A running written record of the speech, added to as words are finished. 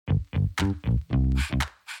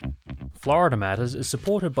Florida Matters is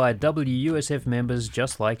supported by WUSF members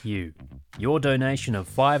just like you. Your donation of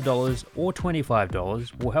 $5 or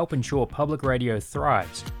 $25 will help ensure public radio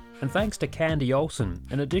thrives. And thanks to Candy Olson,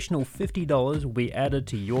 an additional $50 will be added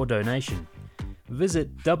to your donation.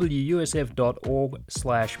 Visit wusf.org/match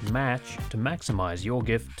to maximize your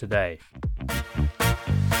gift today.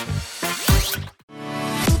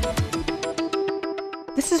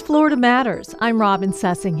 This is Florida Matters. I'm Robin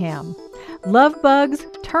Sessingham. Love bugs,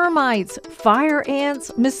 termites, fire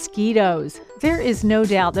ants, mosquitoes. There is no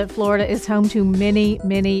doubt that Florida is home to many,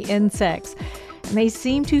 many insects, and they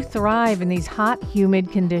seem to thrive in these hot,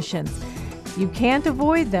 humid conditions. You can't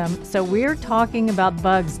avoid them, so we're talking about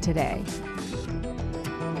bugs today.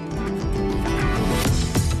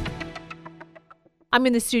 I'm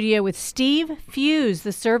in the studio with Steve Fuse,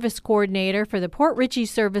 the service coordinator for the Port Richey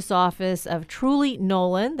Service Office of Truly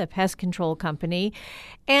Nolan, the pest control company.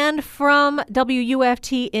 And from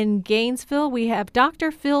WUFT in Gainesville, we have Dr.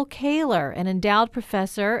 Phil Kaler, an endowed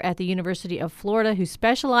professor at the University of Florida who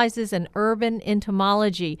specializes in urban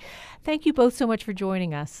entomology. Thank you both so much for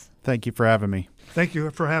joining us. Thank you for having me. Thank you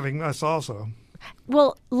for having us also.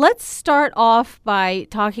 Well, let's start off by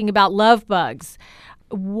talking about love bugs.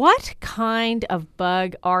 What kind of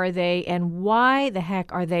bug are they, and why the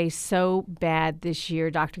heck are they so bad this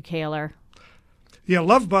year, Dr. Kaler? Yeah,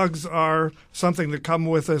 love bugs are something that come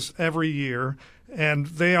with us every year, and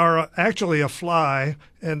they are actually a fly,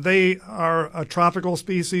 and they are a tropical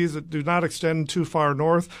species that do not extend too far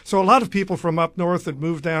north. So a lot of people from up north that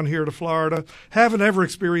move down here to Florida haven't ever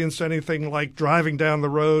experienced anything like driving down the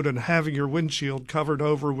road and having your windshield covered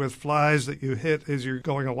over with flies that you hit as you're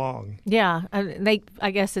going along. Yeah,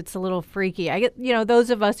 I guess it's a little freaky. Those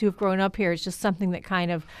of us who have grown up here, it's just something that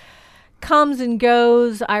kind of comes and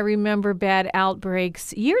goes. I remember bad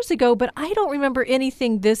outbreaks years ago, but I don't remember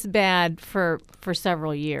anything this bad for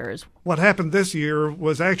several years. What happened this year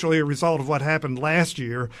was actually a result of what happened last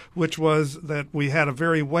year, which was that we had a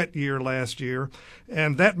very wet year last year,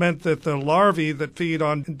 and that meant that the larvae that feed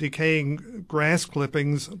on decaying grass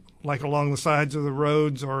clippings, like along the sides of the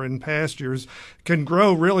roads or in pastures, can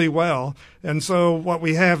grow really well. And so what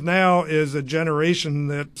we have now is a generation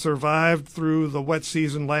that survived through the wet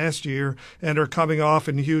season last year and are coming off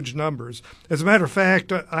in huge numbers. As a matter of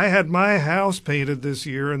fact, I had my house painted this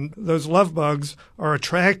year, and those love bugs are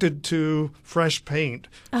attracted to fresh paint.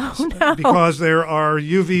 Oh, no. Because there are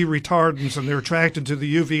UV retardants, and they're attracted to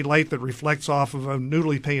the UV light that reflects off of a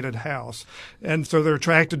newly painted house. And so they're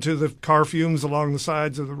attracted to the car fumes along the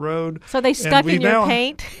sides of the road. So they stuck in your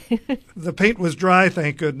paint? The paint was dry,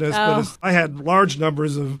 thank goodness, Oh. but I had large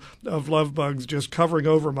numbers of love bugs just covering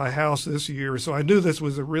over my house this year, so I knew this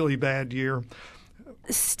was a really bad year.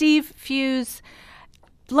 Steve Fuse,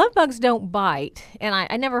 love bugs don't bite, and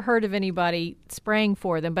I never heard of anybody spraying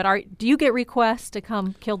for them, but do you get requests to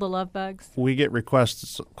come kill the love bugs? We get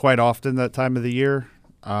requests quite often that time of the year.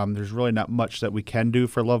 There's really not much that we can do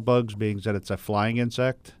for love bugs, being that it's a flying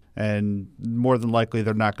insect, and more than likely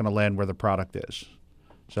they're not going to land where the product is.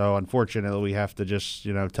 So unfortunately, we have to just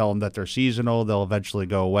tell them that they're seasonal. They'll eventually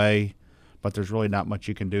go away, but there's really not much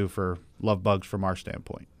you can do for love bugs from our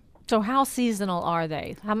standpoint. So how seasonal are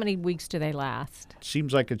they? How many weeks do they last?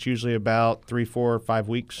 Seems like it's usually about 3, 4, 5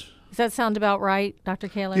 weeks. Does that sound about right, Dr.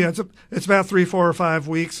 Kaler? Yeah, it's about 3, 4, or 5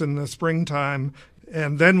 weeks in the springtime.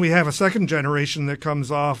 And then we have a second generation that comes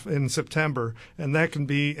off in September, and that can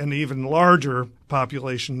be an even larger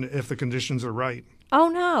population if the conditions are right. Oh,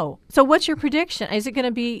 no. So what's your prediction? Is it going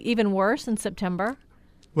to be even worse in September?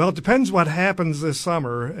 Well, it depends what happens this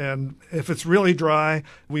summer, and if it's really dry,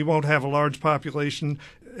 we won't have a large population.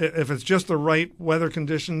 If it's just the right weather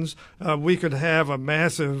conditions, we could have a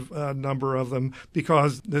massive number of them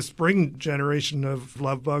because the spring generation of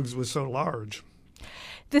love bugs was so large.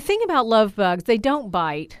 The thing about love bugs, they don't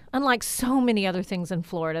bite. Unlike so many other things in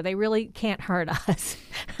Florida, they really can't hurt us.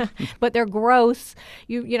 But they're gross.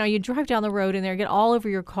 You drive down the road and they get all over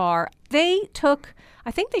your car. I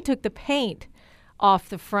think they took the paint off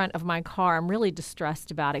the front of my car. I'm really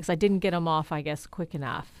distressed about it because I didn't get them off, I guess, quick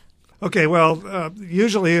enough. Okay, well,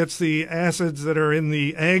 usually it's the acids that are in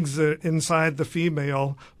the eggs inside the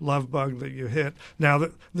female love bug that you hit. Now,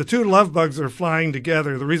 the two love bugs are flying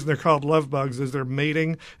together. The reason they're called love bugs is they're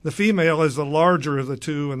mating. The female is the larger of the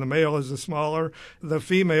two, and the male is the smaller. The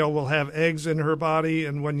female will have eggs in her body,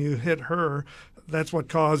 and when you hit her, that's what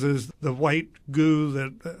causes the white goo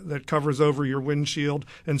that covers over your windshield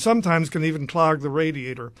and sometimes can even clog the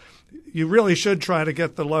radiator. You really should try to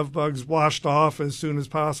get the love bugs washed off as soon as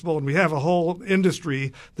possible. And we have a whole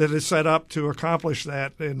industry that is set up to accomplish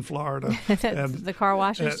that in Florida. And, the car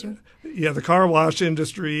wash industry? Yeah, the car wash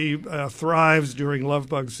industry thrives during love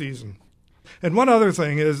bug season. And one other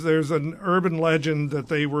thing is there's an urban legend that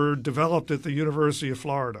they were developed at the University of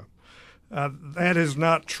Florida. That is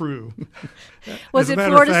not true. Was it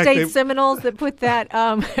Florida State Seminoles that put that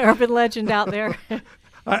urban legend out there?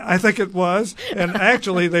 I think it was. And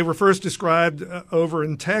actually, they were first described over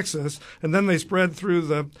in Texas, and then they spread through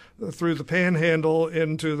the Panhandle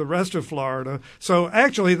into the rest of Florida. So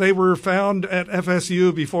actually, they were found at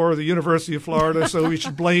FSU before the University of Florida, so we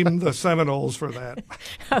should blame the Seminoles for that.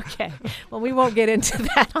 Okay. Well, we won't get into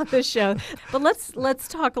that on this show. But let's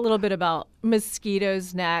talk a little bit about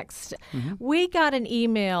mosquitoes next. Mm-hmm. We got an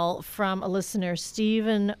email from a listener,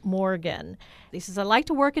 Stephen Morgan. He says, I like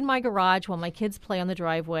to work in my garage while my kids play on the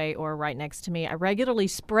driveway or right next to me. I regularly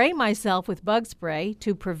spray myself with bug spray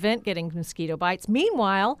to prevent getting mosquito bites.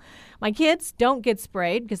 Meanwhile, my kids don't get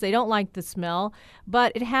sprayed because they don't like the smell,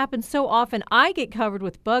 but it happens so often I get covered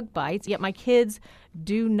with bug bites, yet my kids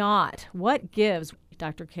do not. What gives,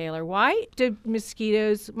 Dr. Kaler? Why do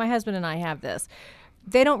mosquitoes, my husband and I have this,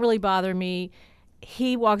 they don't really bother me.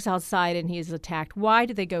 He walks outside and he's attacked. Why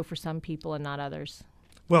do they go for some people and not others?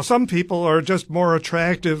 Well, some people are just more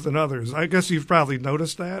attractive than others. I guess you've probably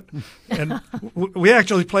noticed that. And we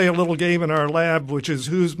actually play a little game in our lab, which is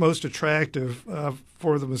who's most attractive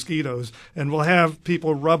for the mosquitoes. And we'll have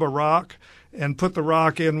people rub a rock and put the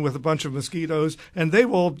rock in with a bunch of mosquitoes, and they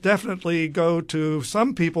will definitely go to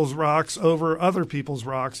some people's rocks over other people's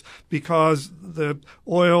rocks because the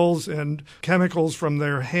oils and chemicals from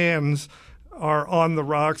their hands are on the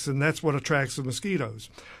rocks, and that's what attracts the mosquitoes.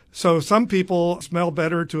 So some people smell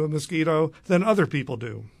better to a mosquito than other people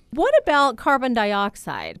do. What about carbon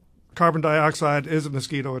dioxide? Carbon dioxide is a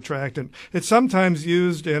mosquito attractant. It's sometimes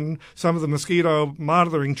used in some of the mosquito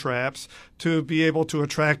monitoring traps to be able to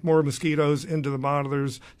attract more mosquitoes into the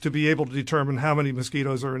monitors to be able to determine how many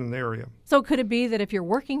mosquitoes are in an area. So could it be that if you're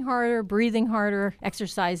working harder, breathing harder,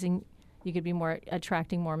 exercising, you could be more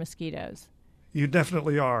attracting more mosquitoes? You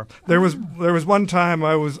definitely are. There was one time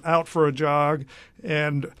I was out for a jog,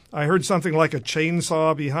 and I heard something like a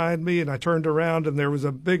chainsaw behind me, and I turned around, and there was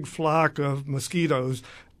a big flock of mosquitoes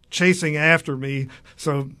chasing after me,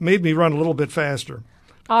 so made me run a little bit faster.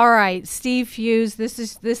 All right, Steve Fuse, this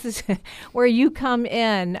is where you come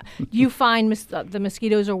in. You find the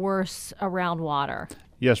mosquitoes are worse around water.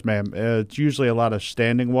 Yes, ma'am. It's usually a lot of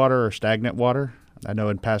standing water or stagnant water. I know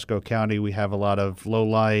in Pasco County we have a lot of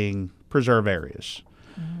low-lying preserve areas.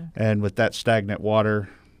 Mm-hmm. And with that stagnant water,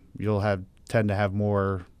 you'll tend to have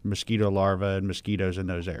more mosquito larvae and mosquitoes in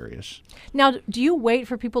those areas. Now, do you wait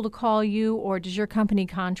for people to call you, or does your company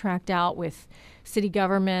contract out with city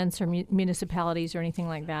governments or municipalities or anything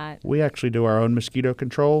like that? We actually do our own mosquito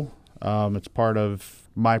control. It's part of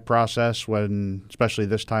my process when, especially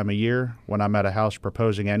this time of year, when I'm at a house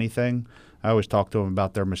proposing anything, I always talk to them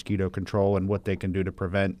about their mosquito control and what they can do to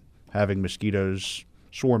prevent having mosquitoes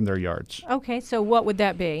swarm their yards. Okay, so what would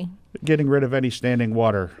that be? Getting rid of any standing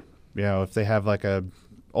water. You know, if they have like a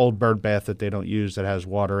old bird bath that they don't use that has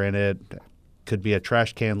water in it, could be a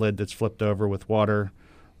trash can lid that's flipped over with water.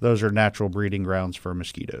 Those are natural breeding grounds for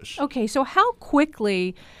mosquitoes. Okay, so how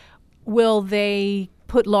quickly will they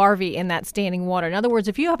put larvae in that standing water? In other words,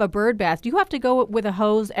 if you have a bird bath, do you have to go with a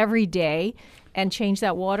hose every day and change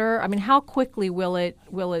that water? I mean, how quickly will it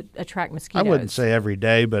attract mosquitoes? I wouldn't say every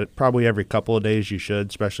day, but probably every couple of days you should,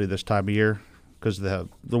 especially this time of year, because the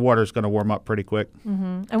water's going to warm up pretty quick.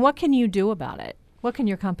 Mm-hmm. And what can you do about it? What can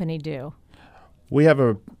your company do? We have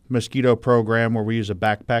a mosquito program where we use a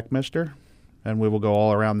backpack mister, and we will go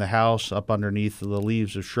all around the house, up underneath the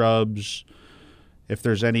leaves of shrubs. If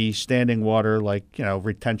there's any standing water, like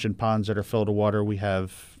retention ponds that are filled with water, we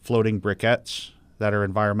have floating briquettes that are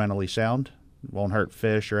environmentally sound. It won't hurt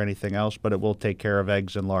fish or anything else, but it will take care of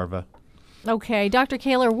eggs and larvae. Okay. Dr.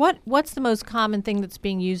 Kaler, what's the most common thing that's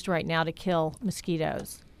being used right now to kill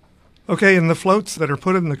mosquitoes? Okay, in the floats that are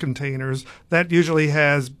put in the containers, that usually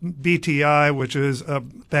has BTI, which is a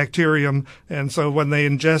bacterium, and so when they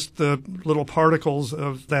ingest the little particles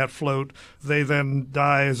of that float, they then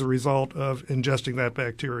die as a result of ingesting that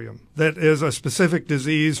bacterium. That is a specific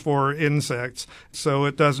disease for insects, so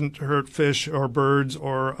it doesn't hurt fish or birds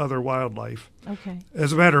or other wildlife. Okay.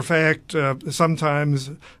 As a matter of fact,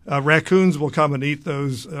 sometimes raccoons will come and eat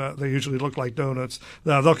those. They usually look like donuts.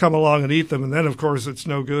 They'll come along and eat them, and then, of course, it's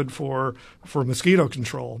no good for mosquito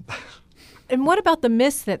control. And what about the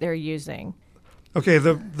mist that they're using? Okay,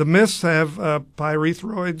 the mists have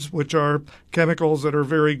pyrethroids, which are chemicals that are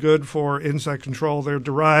very good for insect control. They're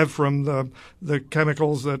derived from the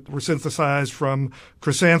chemicals that were synthesized from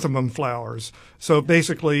chrysanthemum flowers. So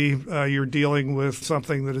basically, you're dealing with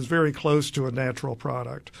something that is very close to a natural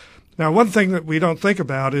product. Now, one thing that we don't think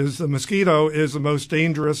about is the mosquito is the most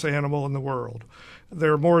dangerous animal in the world.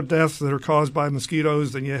 There are more deaths that are caused by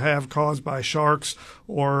mosquitoes than you have caused by sharks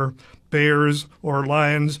or bears or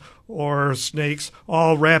lions or snakes,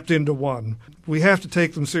 all wrapped into one. We have to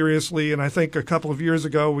take them seriously, and I think a couple of years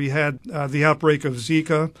ago we had the outbreak of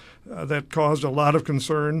Zika that caused a lot of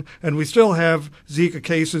concern, and we still have Zika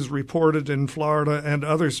cases reported in Florida and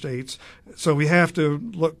other states. So we have to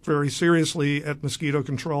look very seriously at mosquito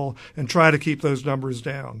control and try to keep those numbers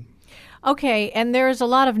down. Okay, and there's a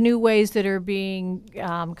lot of new ways that are being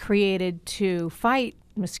created to fight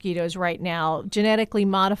mosquitoes right now. Genetically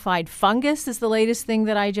modified fungus is the latest thing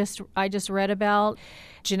that I just read about.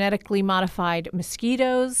 Genetically modified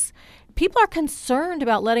mosquitoes. People are concerned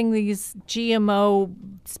about letting these GMO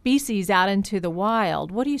species out into the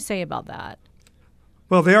wild. What do you say about that?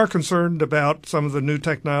 Well, they are concerned about some of the new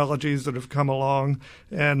technologies that have come along,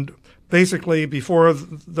 and basically, before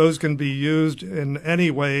those can be used in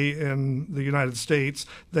any way in the United States,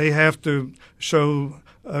 they have to show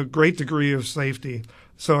a great degree of safety.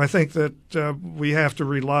 So I think that we have to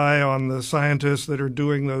rely on the scientists that are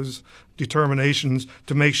doing those determinations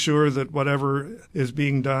to make sure that whatever is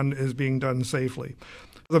being done safely.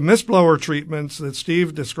 The mist blower treatments that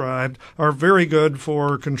Steve described are very good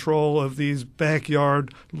for control of these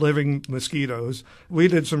backyard living mosquitoes. We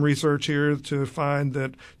did some research here to find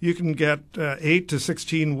that you can get 8 to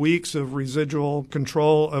 16 weeks of residual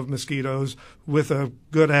control of mosquitoes with a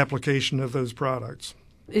good application of those products.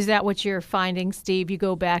 Is that what you're finding, Steve? You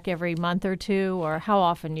go back every month or two, or how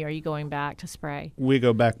often are you going back to spray? We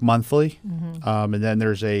go back monthly, and then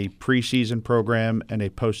there's a preseason program and a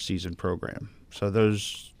postseason program. So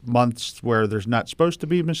those months where there's not supposed to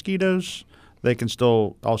be mosquitoes, they can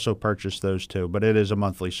still also purchase those too, but it is a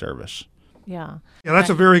monthly service. Yeah. Yeah, that's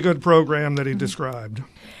a very good program that he described.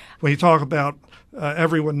 When you talk about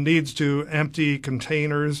everyone needs to empty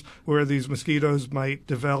containers where these mosquitoes might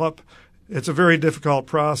develop, it's a very difficult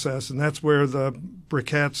process, and that's where the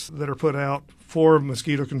briquettes that are put out for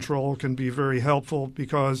mosquito control can be very helpful,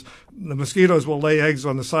 because the mosquitoes will lay eggs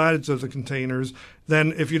on the sides of the containers.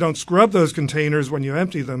 Then if you don't scrub those containers when you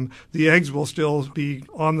empty them, the eggs will still be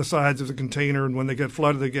on the sides of the container, and when they get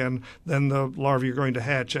flooded again, then the larvae are going to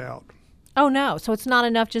hatch out. Oh, no. So it's not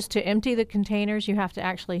enough just to empty the containers. You have to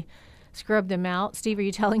actually scrub them out. Steve, are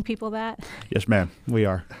you telling people that? Yes, ma'am, we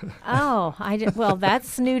are. Oh, well,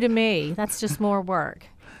 that's new to me. That's just more work.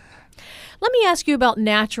 Let me ask you about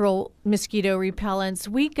natural mosquito repellents.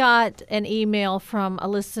 We got an email from a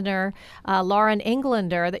listener, Lauren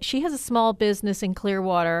Englander, that she has a small business in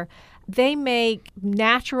Clearwater. They make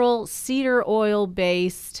natural cedar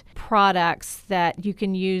oil-based products that you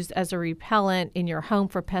can use as a repellent in your home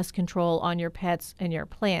for pest control on your pets and your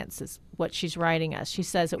plants, is what she's writing us. She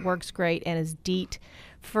says it works great and is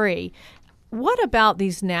DEET-free. What about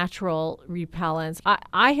these natural repellents?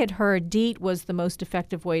 I had heard DEET was the most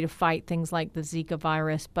effective way to fight things like the Zika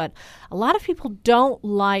virus, but a lot of people don't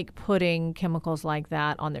like putting chemicals like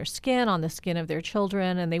that on their skin, on the skin of their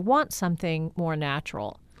children, and they want something more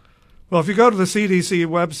natural. Well, if you go to the CDC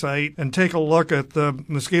website and take a look at the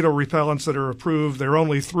mosquito repellents that are approved, there are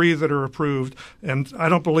only 3 that are approved, and I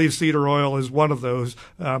don't believe cedar oil is one of those.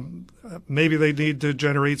 Maybe they need to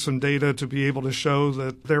generate some data to be able to show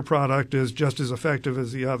that their product is just as effective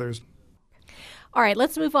as the others. All right,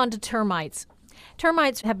 let's move on to termites.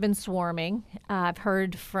 Termites have been swarming. I've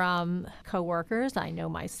heard from coworkers. I know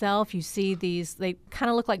myself. You see these, they kind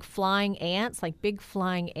of look like flying ants, like big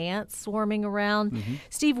flying ants swarming around. Mm-hmm.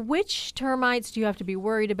 Steve, which termites do you have to be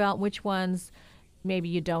worried about? Which ones maybe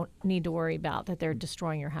you don't need to worry about that they're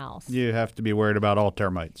destroying your house? You have to be worried about all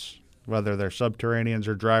termites, whether they're subterraneans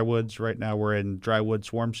or drywoods. Right now we're in drywood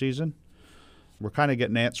swarm season. We're kind of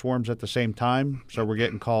getting ant swarms at the same time, so we're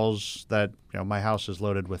getting calls that, my house is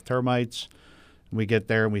loaded with termites. We get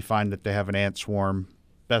there and we find that they have an ant swarm.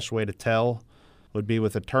 Best way to tell would be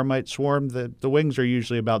with a termite swarm. The wings are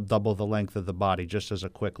usually about double the length of the body, just as a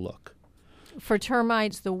quick look. For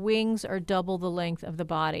termites, the wings are double the length of the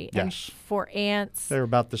body. Yes. And for ants? They're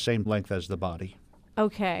about the same length as the body.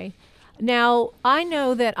 Okay. Now, I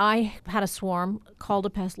know that I had a swarm called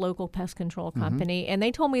a local pest control company, and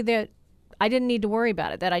they told me that I didn't need to worry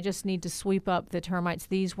about it, that I just need to sweep up the termites.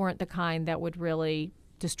 These weren't the kind that would really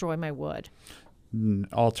destroy my wood.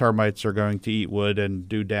 All termites are going to eat wood and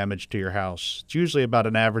do damage to your house. It's usually about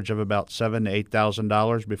an average of about $7,000 to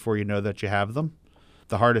 $8,000 before you know that you have them.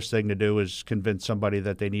 The hardest thing to do is convince somebody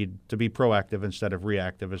that they need to be proactive instead of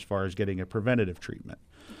reactive as far as getting a preventative treatment.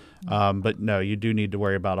 But no, you do need to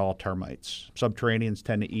worry about all termites. Subterraneans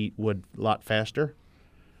tend to eat wood a lot faster,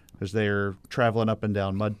 because they're traveling up and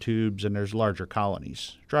down mud tubes and there's larger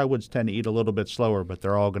colonies. Drywoods tend to eat a little bit slower, but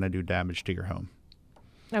they're all going to do damage to your home.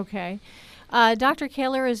 Okay. Dr.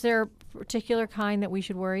 Kaler, is there a particular kind that we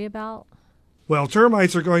should worry about? Well,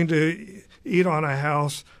 termites are going to eat on a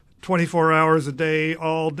house 24 hours a day,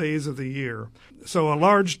 all days of the year. So a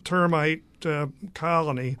large termite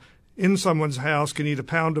colony in someone's house can eat a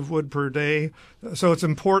pound of wood per day. So it's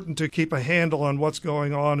important to keep a handle on what's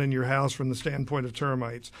going on in your house from the standpoint of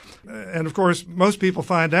termites. And of course, most people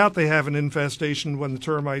find out they have an infestation when the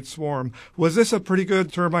termites swarm. Was this a pretty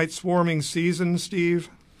good termite swarming season, Steve?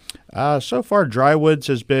 So far, Drywoods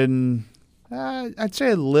has been, I'd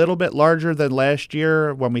say, a little bit larger than last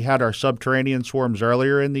year when we had our subterranean swarms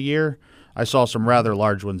earlier in the year. I saw some rather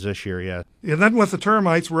large ones this year, yeah. And then with the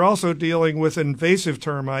termites, we're also dealing with invasive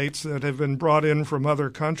termites that have been brought in from other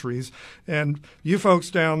countries. And you folks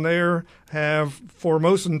down there have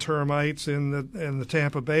Formosan termites in the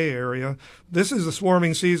Tampa Bay area. This is a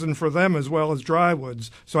swarming season for them as well as Drywoods.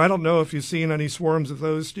 So I don't know if you've seen any swarms of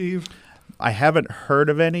those, Steve. I haven't heard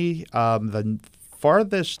of any. The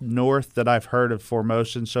farthest north that I've heard of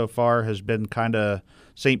Formosan so far has been kind of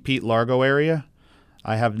St. Pete, Largo area.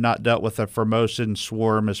 I have not dealt with a Formosan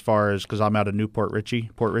swarm as far as, because I'm out of Port Richey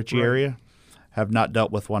right. area. Have not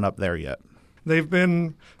dealt with one up there yet. They've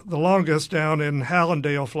been the longest down in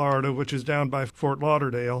Hallandale, Florida, which is down by Fort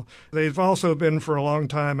Lauderdale. They've also been for a long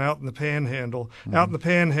time out in the Panhandle. Mm-hmm. Out in the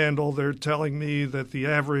Panhandle, they're telling me that the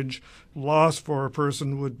average loss for a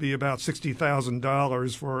person would be about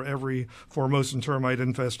 $60,000 for every Formosan termite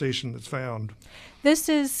infestation that's found. This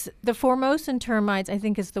is the Formosan termites, I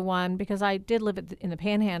think, is the one, because I did live in the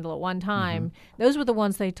Panhandle at one time. Mm-hmm. Those were the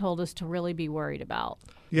ones they told us to really be worried about.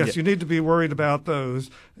 Yes, you need to be worried about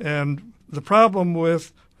those. And the problem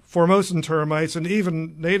with Formosan termites and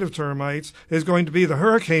even native termites is going to be the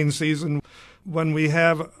hurricane season. When we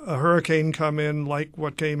have a hurricane come in like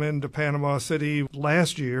what came into Panama City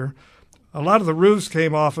last year, a lot of the roofs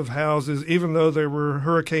came off of houses, even though there were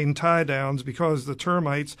hurricane tie-downs, because the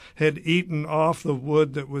termites had eaten off the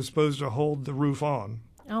wood that was supposed to hold the roof on.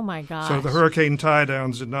 Oh, my gosh. So the hurricane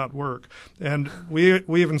tie-downs did not work. And we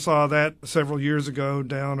even saw that several years ago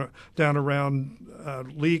down around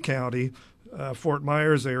Lee County, Fort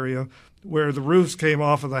Myers area, where the roofs came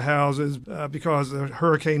off of the houses because the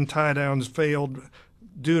hurricane tie-downs failed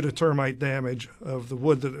due to termite damage of the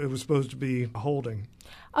wood that it was supposed to be holding.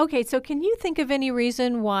 Okay, so can you think of any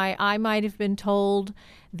reason why I might have been told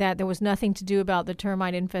that there was nothing to do about the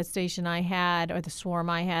termite infestation I had or the swarm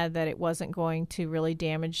I had, that it wasn't going to really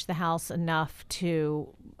damage the house enough to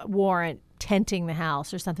warrant tenting the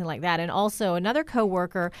house or something like that? And also another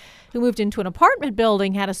coworker who moved into an apartment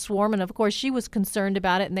building had a swarm, and of course she was concerned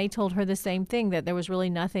about it, and they told her the same thing, that there was really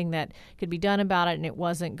nothing that could be done about it and it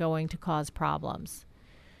wasn't going to cause problems.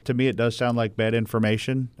 To me, it does sound like bad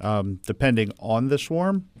information. Depending on the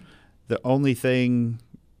swarm, the only thing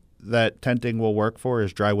that tenting will work for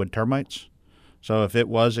is drywood termites. So if it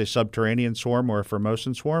was a subterranean swarm or a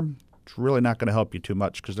Formosan swarm, it's really not going to help you too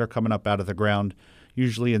much because they're coming up out of the ground,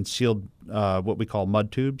 usually in sealed, what we call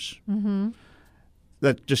mud tubes. Mm-hmm.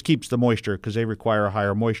 That just keeps the moisture because they require a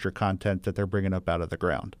higher moisture content that they're bringing up out of the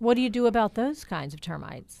ground. What do you do about those kinds of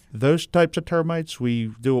termites? Those types of termites,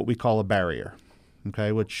 we do what we call a barrier.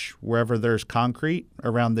 Okay, which wherever there's concrete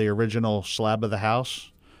around the original slab of the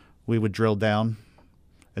house, we would drill down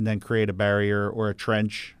and then create a barrier or a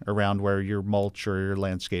trench around where your mulch or your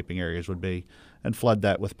landscaping areas would be and flood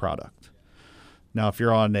that with product. Now, if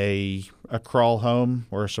you're on a crawl home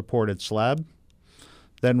or a supported slab,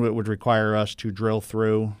 then it would require us to drill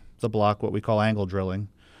through the block, what we call angle drilling,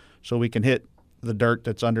 so we can hit the dirt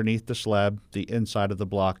that's underneath the slab, the inside of the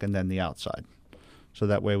block, and then the outside. So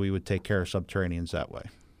that way we would take care of subterraneans that way.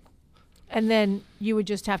 And then you would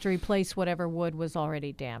just have to replace whatever wood was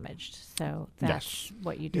already damaged. So that's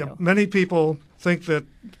what you do. Yeah, many people think that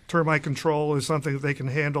termite control is something that they can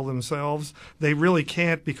handle themselves. They really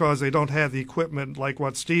can't because they don't have the equipment like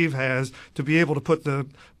what Steve has to be able to put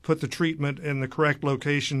the treatment in the correct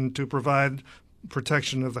location to provide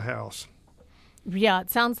protection of the house. Yeah, it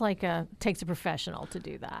sounds like it takes a professional to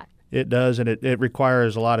do that. It does, and it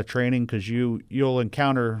requires a lot of training because you'll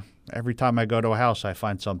encounter, every time I go to a house, I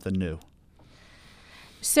find something new.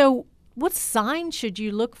 So what signs should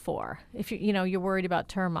you look for if you're worried about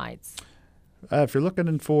termites? If you're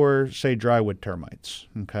looking for, say, drywood termites,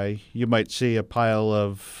 okay, you might see a pile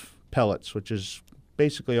of pellets, which is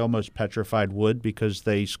basically almost petrified wood because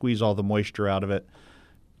they squeeze all the moisture out of it.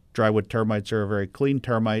 Drywood termites are a very clean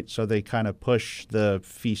termite, so they kind of push the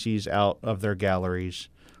feces out of their galleries,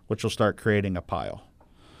 which will start creating a pile.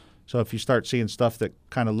 So if you start seeing stuff that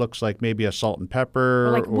kind of looks like maybe a salt and pepper.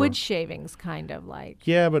 Or like wood shavings, kind of like.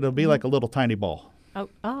 Yeah, but it'll be like a little tiny ball.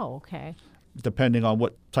 Oh, okay. Depending on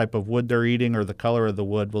what type of wood they're eating or the color of the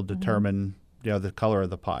wood will determine, the color of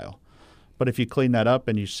the pile. But if you clean that up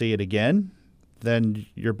and you see it again, then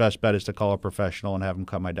your best bet is to call a professional and have them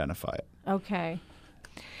come identify it. Okay.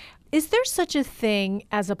 Is there such a thing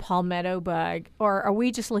as a palmetto bug, or are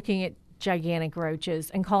we just looking at gigantic roaches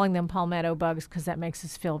and calling them palmetto bugs because that makes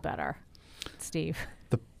us feel better? Steve?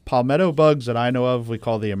 The palmetto bugs that I know of, we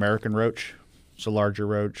call the American roach. It's a larger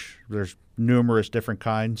roach. There's numerous different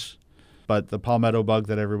kinds, but the palmetto bug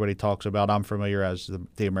that everybody talks about, I'm familiar as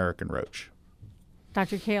the American roach.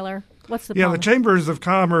 Dr. Kaler, what's the The Chambers of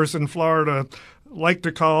Commerce in Florida like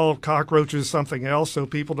to call cockroaches something else so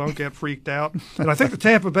people don't get freaked out. And I think the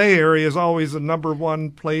Tampa Bay area is always the number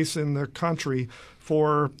one place in the country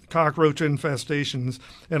for cockroach infestations.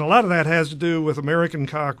 And a lot of that has to do with American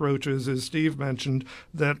cockroaches, as Steve mentioned,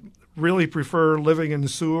 that really prefer living in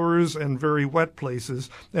sewers and very wet places.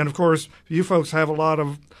 And, of course, you folks have a lot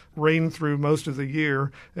of rain through most of the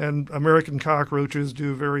year, and American cockroaches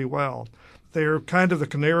do very well. They're kind of the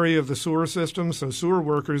canary of the sewer system, so sewer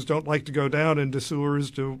workers don't like to go down into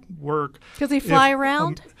sewers to work. Because they fly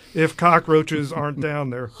around? If cockroaches aren't down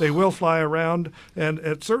there. They will fly around, and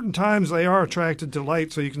at certain times they are attracted to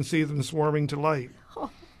light, so you can see them swarming to light.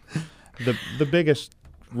 The biggest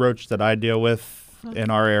roach that I deal with in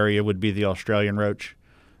our area would be the Australian roach,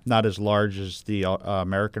 not as large as the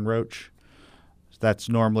American roach. That's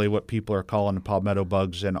normally what people are calling the palmetto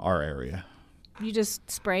bugs in our area. You just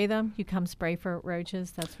spray them? You come spray for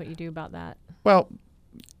roaches? That's what you do about that? Well,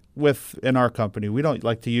 in our company, we don't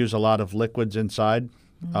like to use a lot of liquids inside,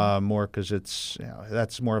 more because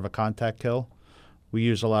that's more of a contact kill.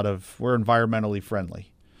 We're environmentally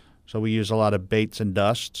friendly. So we use a lot of baits and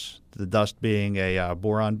dusts, the dust being a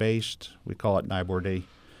boron-based. We call it Nibor-D.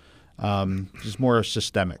 It's more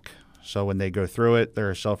systemic. So when they go through it, they're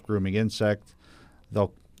a self-grooming insect.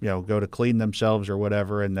 They'll go to clean themselves or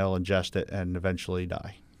whatever, and they'll ingest it and eventually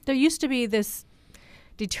die. There used to be this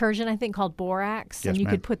detergent, I think, called borax, and you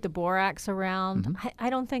could put the borax around. Mm-hmm. I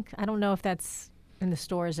don't know if that's in the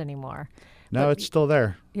stores anymore. No, it's still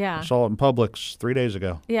there. Yeah. I saw it in Publix 3 days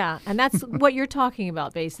ago. Yeah, and that's what you're talking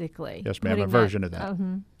about, basically. Yes, ma'am, a version of that.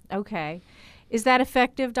 Okay. Is that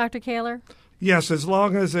effective, Dr. Kaler? Yes, as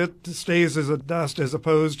long as it stays as a dust as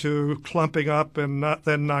opposed to clumping up and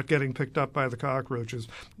not getting picked up by the cockroaches.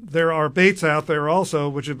 There are baits out there also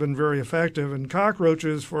which have been very effective, and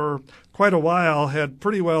cockroaches for quite a while had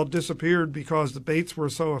pretty well disappeared because the baits were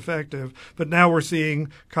so effective. But now we're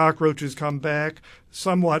seeing cockroaches come back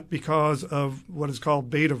somewhat because of what is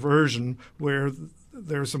called bait aversion, where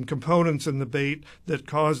there's some components in the bait that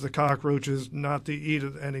cause the cockroaches not to eat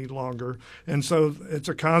it any longer. And so it's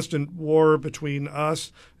a constant war between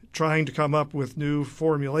us trying to come up with new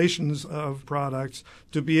formulations of products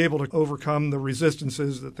to be able to overcome the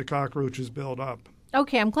resistances that the cockroaches build up.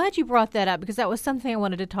 Okay, I'm glad you brought that up because that was something I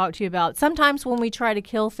wanted to talk to you about. Sometimes when we try to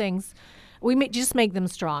kill things, we just make them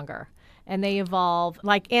stronger, and they evolve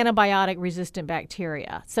like antibiotic-resistant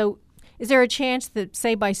bacteria. So is there a chance that,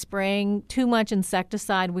 say, by spraying too much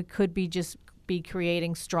insecticide, we could be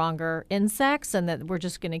creating stronger insects, and that we're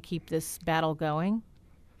just going to keep this battle going?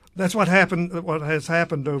 That's what happened. What has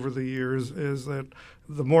happened over the years is that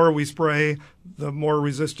the more we spray, the more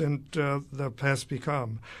resistant the pests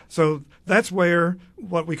become. So that's where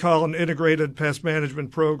what we call an integrated pest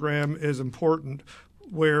management program is important,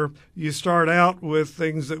 where you start out with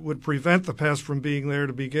things that would prevent the pest from being there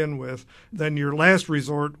to begin with. Then your last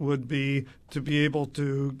resort would be to be able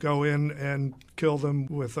to go in and kill them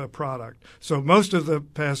with a product. So most of the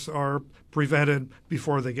pests are prevented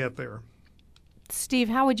before they get there. Steve,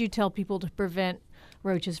 how would you tell people to prevent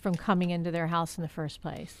roaches from coming into their house in the first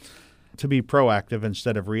place? To be proactive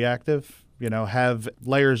instead of reactive, have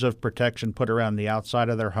layers of protection put around the outside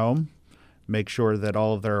of their home. Make sure that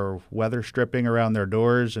all of their weather stripping around their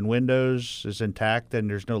doors and windows is intact and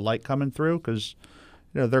there's no light coming through because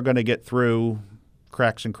they're going to get through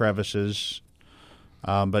cracks and crevices.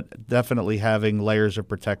 But definitely having layers of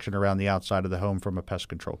protection around the outside of the home from a pest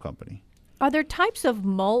control company. Are there types of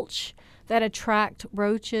mulch that attract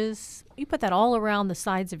roaches? You put that all around the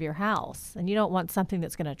sides of your house, and you don't want something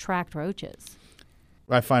that's going to attract roaches.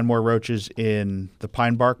 I find more roaches in the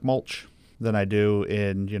pine bark mulch than I do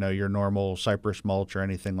in, your normal cypress mulch or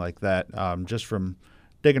anything like that. Just from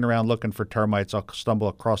digging around looking for termites, I'll stumble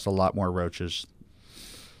across a lot more roaches.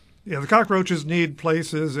 Yeah, the cockroaches need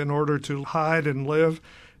places in order to hide and live.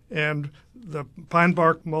 and the pine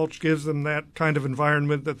bark mulch gives them that kind of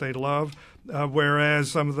environment that they love,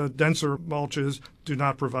 whereas some of the denser mulches do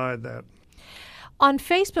not provide that. On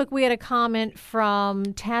Facebook, we had a comment from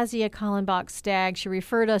Tazia Kallenbach-Stagg. She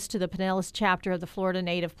referred us to the Pinellas chapter of the Florida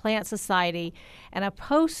Native Plant Society and a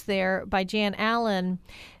post there by Jan Allen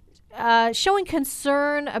showing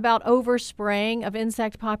concern about overspraying of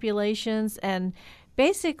insect populations and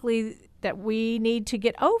basically that we need to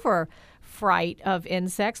get over fright of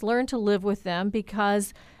insects, learn to live with them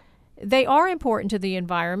because they are important to the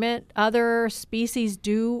environment. Other species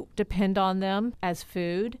do depend on them as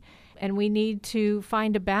food, and we need to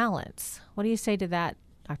find a balance. What do you say to that,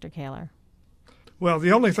 Dr. Kaler? Well,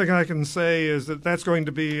 the only thing I can say is that that's going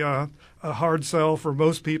to be a hard sell for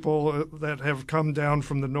most people that have come down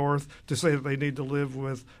from the north to say that they need to live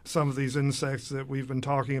with some of these insects that we've been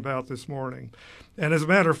talking about this morning. And as a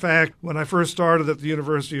matter of fact, when I first started at the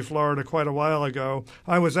University of Florida quite a while ago,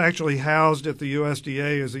 I was actually housed at the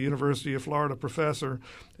USDA as a University of Florida professor.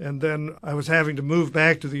 And then I was having to move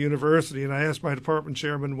back to the university, and I asked my department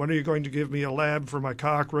chairman, when are you going to give me a lab for my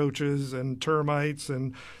cockroaches and termites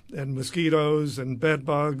and mosquitoes and bed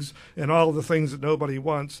bugs and all the things that nobody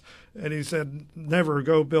wants? And he said, never,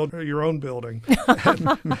 go build your own building.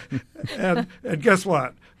 and guess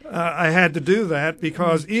what? I had to do that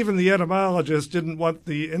because even the entomologists didn't want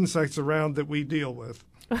the insects around that we deal with.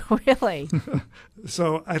 Really?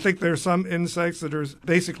 So I think there are some insects that are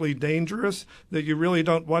basically dangerous that you really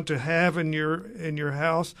don't want to have in your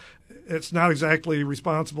house. It's not exactly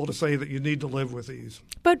responsible to say that you need to live with these.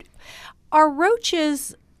 But are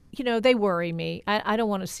roaches, they worry me. I don't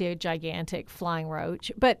want to see a gigantic flying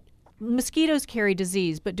roach. But mosquitoes carry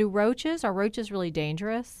disease. But are roaches really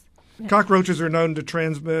dangerous? Cockroaches are known to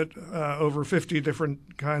transmit over 50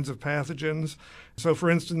 different kinds of pathogens. So, for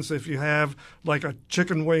instance, if you have like a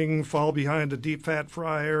chicken wing fall behind a deep fat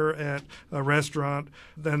fryer at a restaurant,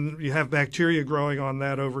 then you have bacteria growing on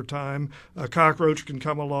that over time. A cockroach can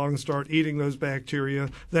come along and start eating those bacteria,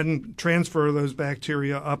 then transfer those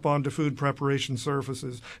bacteria up onto food preparation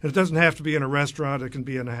surfaces. And it doesn't have to be in a restaurant. It can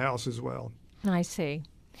be in a house as well. I see.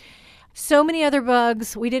 So many other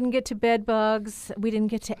bugs. We didn't get to bed bugs. We didn't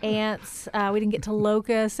get to ants. We didn't get to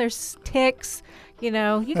locusts. There's ticks. You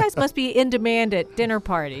guys must be in demand at dinner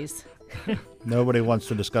parties. Nobody wants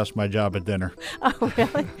to discuss my job at dinner. Oh,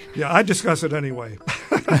 really? Yeah, I discuss it anyway.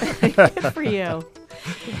 Good for you.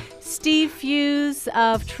 Steve Fuse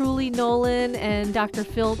of Truly Nolan and Dr.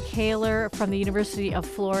 Phil Kaler from the University of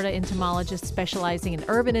Florida, entomologist specializing in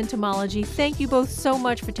urban entomology. Thank you both so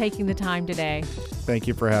much for taking the time today. Thank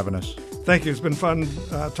you for having us. Thank you. It's been fun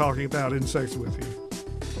talking about insects with you.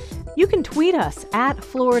 You can tweet us at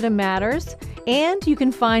Florida Matters, and you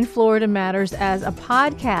can find Florida Matters as a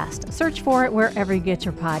podcast. Search for it wherever you get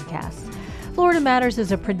your podcasts. Florida Matters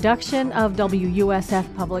is a production of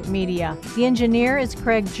WUSF Public Media. The engineer is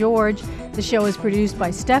Craig George. The show is produced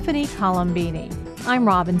by Stephanie Colombini. I'm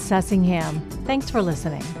Robin Sessingham. Thanks for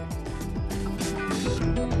listening.